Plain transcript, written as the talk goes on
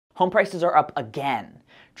Home prices are up again.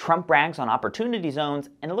 Trump brags on opportunity zones,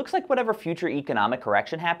 and it looks like whatever future economic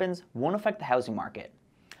correction happens won't affect the housing market.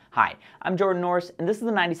 Hi, I'm Jordan Norris, and this is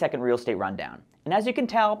the 90-second Real Estate Rundown. And as you can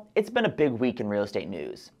tell, it's been a big week in real estate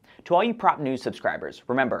news. To all you Prop News subscribers,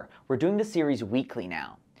 remember, we're doing this series weekly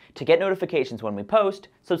now. To get notifications when we post,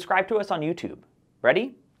 subscribe to us on YouTube.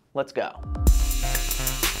 Ready? Let's go.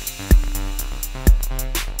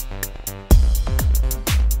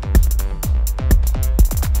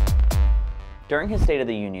 During his State of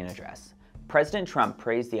the Union address, President Trump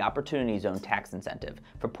praised the Opportunity Zone tax incentive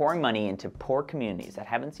for pouring money into poor communities that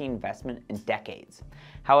haven't seen investment in decades.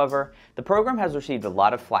 However, the program has received a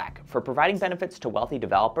lot of flack for providing benefits to wealthy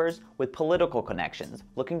developers with political connections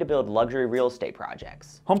looking to build luxury real estate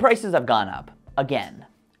projects. Home prices have gone up, again.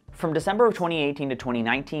 From December of 2018 to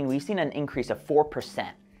 2019, we've seen an increase of 4%.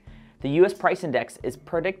 The US Price Index is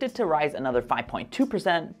predicted to rise another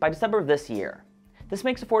 5.2% by December of this year. This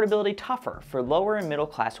makes affordability tougher for lower and middle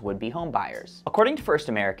class would-be home buyers. According to First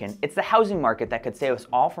American, it's the housing market that could save us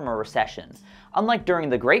all from a recession. Unlike during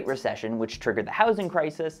the Great Recession, which triggered the housing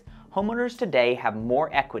crisis, homeowners today have more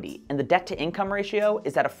equity, and the debt-to-income ratio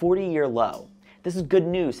is at a 40-year low. This is good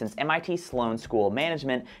news since MIT Sloan School of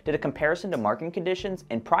Management did a comparison to market conditions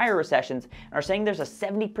in prior recessions and are saying there's a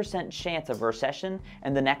 70% chance of a recession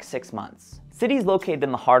in the next 6 months. Cities located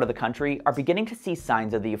in the heart of the country are beginning to see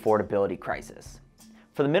signs of the affordability crisis.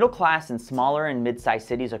 For the middle class in smaller and mid-sized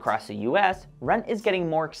cities across the US, rent is getting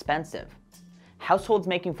more expensive. Households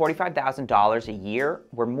making $45,000 a year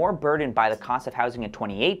were more burdened by the cost of housing in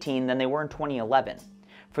 2018 than they were in 2011.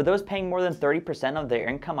 For those paying more than 30% of their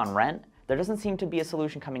income on rent, there doesn't seem to be a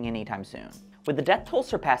solution coming anytime soon. With the death toll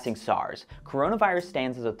surpassing SARS, coronavirus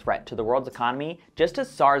stands as a threat to the world's economy just as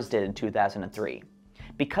SARS did in 2003.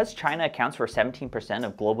 Because China accounts for 17%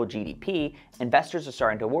 of global GDP, investors are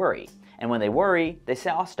starting to worry. And when they worry, they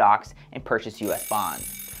sell stocks and purchase US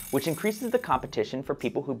bonds, which increases the competition for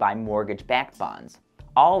people who buy mortgage-backed bonds.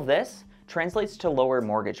 All of this translates to lower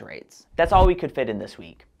mortgage rates. That's all we could fit in this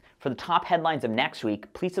week. For the top headlines of next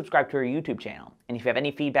week, please subscribe to our YouTube channel. And if you have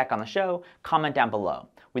any feedback on the show, comment down below.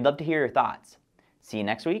 We'd love to hear your thoughts. See you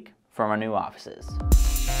next week from our new offices.